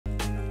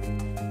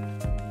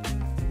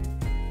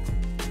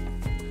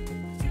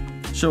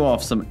show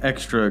off some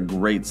extra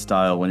great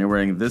style when you're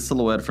wearing this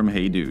silhouette from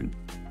Hey Dude.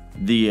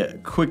 The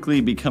quickly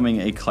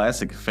becoming a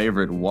classic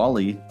favorite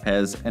Wally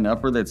has an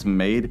upper that's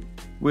made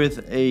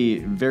with a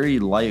very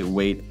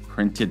lightweight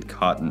printed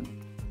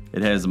cotton.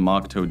 It has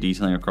mock toe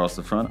detailing across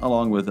the front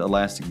along with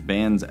elastic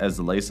bands as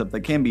the lace-up that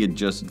can be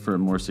adjusted for a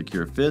more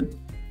secure fit,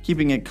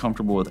 keeping it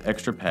comfortable with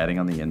extra padding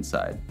on the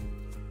inside.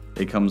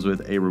 It comes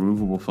with a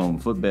removable foam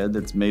footbed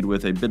that's made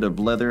with a bit of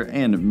leather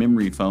and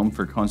memory foam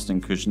for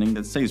constant cushioning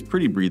that stays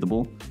pretty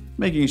breathable,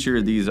 making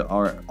sure these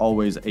are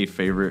always a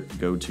favorite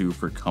go-to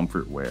for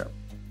comfort wear.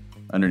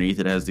 Underneath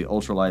it has the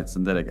ultralight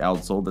synthetic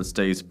outsole that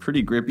stays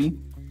pretty grippy,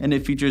 and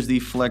it features the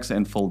flex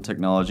and fold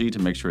technology to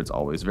make sure it's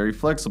always very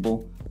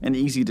flexible and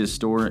easy to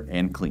store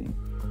and clean.